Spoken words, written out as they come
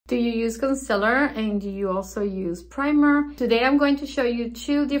Do you use concealer and do you also use primer? Today I'm going to show you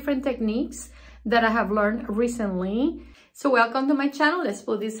 2 different techniques that I have learned recently. So welcome to my channel. Let's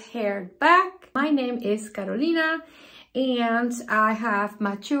put this hair back. My name is Carolina and I have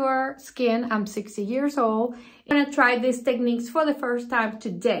mature skin. I'm 60 years old. I'm gonna try these techniques for the first time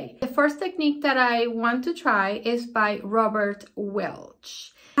today. The first technique that I want to try is by Robert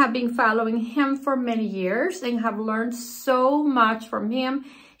Welch. I have been following him for many years and have learned so much from him.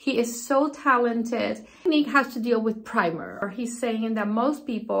 He is so talented. The technique has to deal with primer. He's saying that most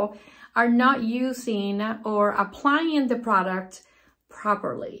people are not using or applying the product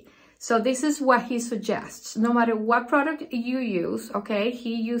properly. So this is what he suggests. No matter what product you use, okay,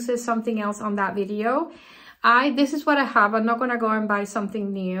 he uses something else on that video. This is what I have. I'm not gonna go and buy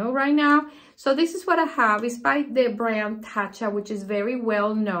something new right now. So this is what I have. It's by the brand Tatcha, which is very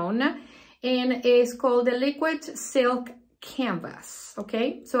well known, and it's called the Liquid Silk Canvas.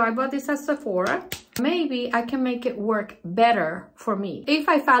 Okay, so I bought this at Sephora. Maybe I can make it work better for me if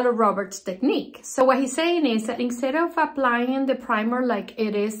I follow Robert's technique. So what he's saying is that instead of applying the primer like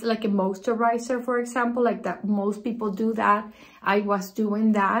it is like a moisturizer, for example, like that most people do that, I was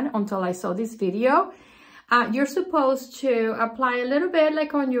doing that until I saw this video. You're supposed to apply a little bit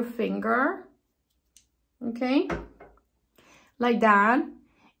like on your finger, okay, like that,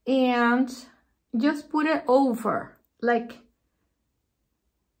 and just put it over like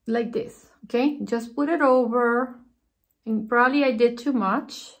this, okay? Just put it over, and probably I did too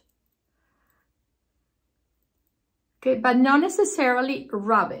much, okay, but not necessarily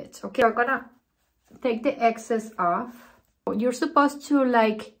rub it, okay? We're gonna take the excess off. You're supposed to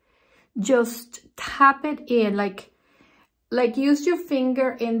like just tap it in, like use your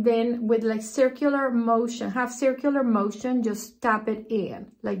finger and then with like circular motion, have circular motion, just tap it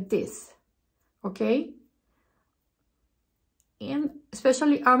in like this, okay? And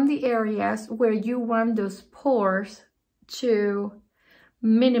especially on the areas where you want those pores to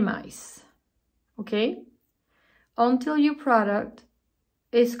minimize, okay? Until your product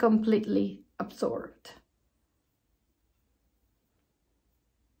is completely absorbed.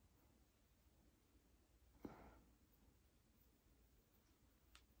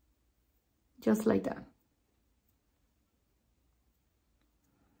 Just like that.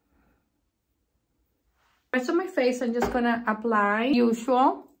 Rest of my face, I'm just gonna apply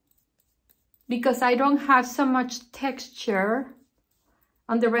usual because I don't have so much texture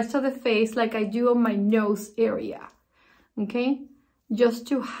on the rest of the face like I do on my nose area, okay? Just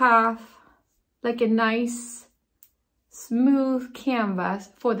to have like a nice smooth canvas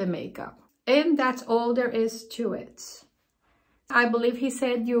for the makeup. And that's all there is to it. I believe he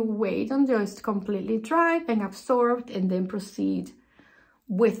said you wait until it's completely dry and absorbed and then proceed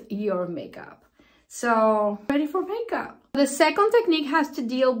with your makeup. So, ready for makeup. The second technique has to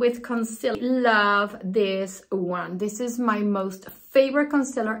deal with concealer. Love this one. This is my most favorite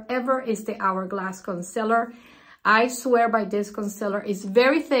concealer ever. Is the Hourglass concealer. I swear by this concealer. It's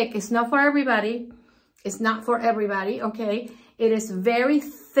very thick. It's not for everybody. It's not for everybody, okay? It is very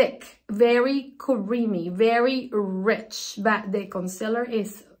thick, very creamy, very rich, but the concealer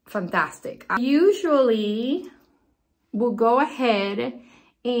is fantastic. I usually will go ahead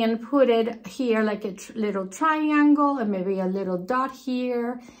and put it here like a little triangle and maybe a little dot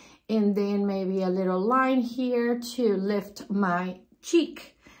here and then maybe a little line here to lift my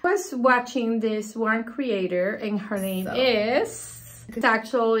cheek. I was watching this one creator and her name is... It's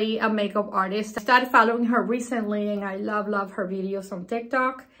actually a makeup artist. I started following her recently and I love her videos on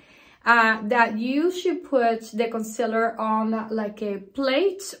TikTok. That you should put the concealer on like a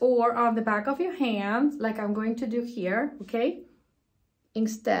plate or on the back of your hand, like I'm going to do here, okay?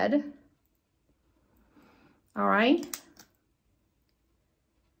 Instead, all right?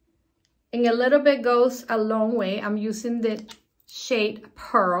 And a little bit goes a long way. I'm using the shade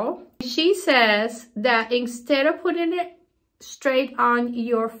Pearl. She says that instead of putting it straight on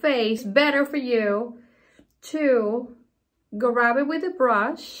your face, better for you to grab it with a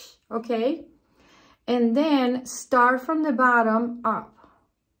brush, okay, and then start from the bottom up,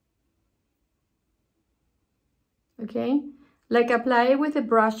 okay, like apply it with a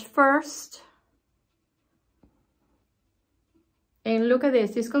brush first. And look at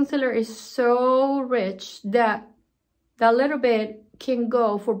this concealer is so rich that that little bit can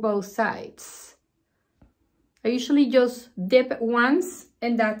go for both sides. I usually just dip it once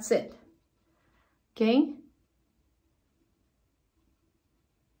and that's it, okay?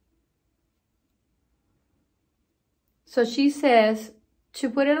 So she says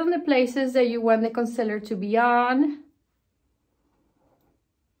to put it on the places that you want the concealer to be on.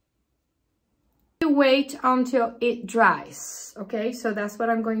 wait until it dries. Okay, so that's what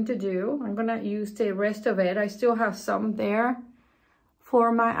I'm going to do. I'm gonna use the rest of it. I still have some there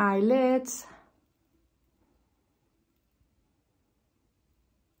for my eyelids.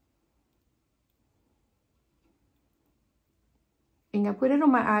 And I put it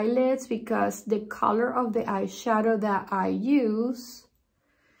on my eyelids because the color of the eyeshadow that I use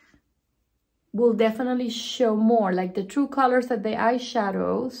will definitely show more. Like the true colors of the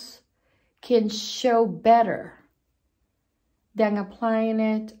eyeshadows can show better than applying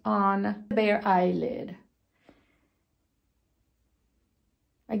it on the bare eyelid.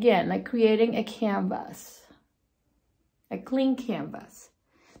 Again, like creating a canvas, a clean canvas.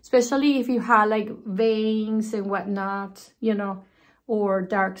 Especially if you have like veins and whatnot, you know, or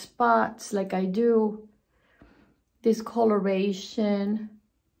dark spots like I do. Discoloration.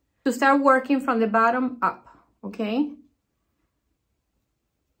 To start working from the bottom up, okay?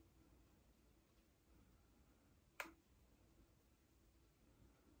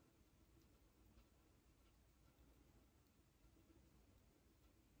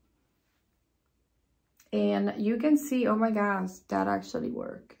 And you can see, oh my gosh, that actually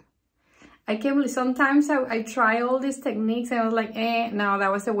worked. I can't believe, sometimes I try all these techniques and I was like, no,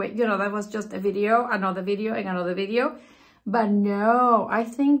 that was a way, you know, that was just a video, another video, and another video. But no, I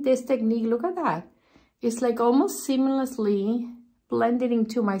think this technique, look at that. It's like almost seamlessly blended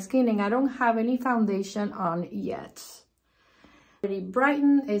into my skin, and I don't have any foundation on yet. Pretty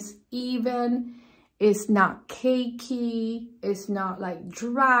brighten, it's even, it's not cakey, it's not like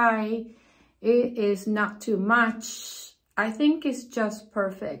dry, it is not too much. I think it's just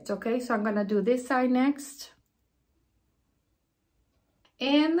perfect. Okay, so I'm gonna do this side next.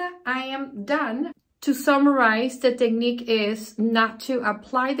 And I am done. To summarize, the technique is not to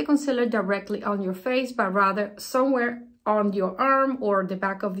apply the concealer directly on your face, but rather somewhere on your arm or the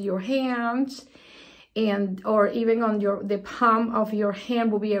back of your hand, and or even on the palm of your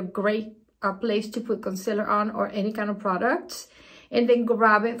hand will be a great place to put concealer on, or any kind of product, and then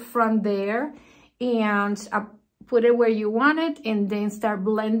grab it from there and put it where you want it, and then start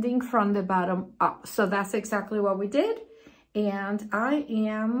blending from the bottom up. So that's exactly what we did, and I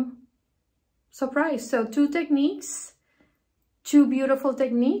am surprised. So two techniques, two beautiful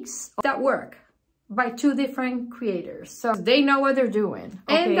techniques that work by two different creators, so they know what they're doing.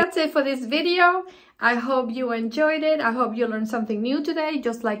 Okay. And that's it for this video. I hope you enjoyed it. I hope you learned something new today,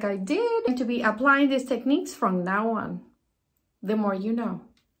 just like I did. And to be applying these techniques from now on, the more you know.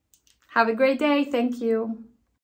 Have a great day. Thank you.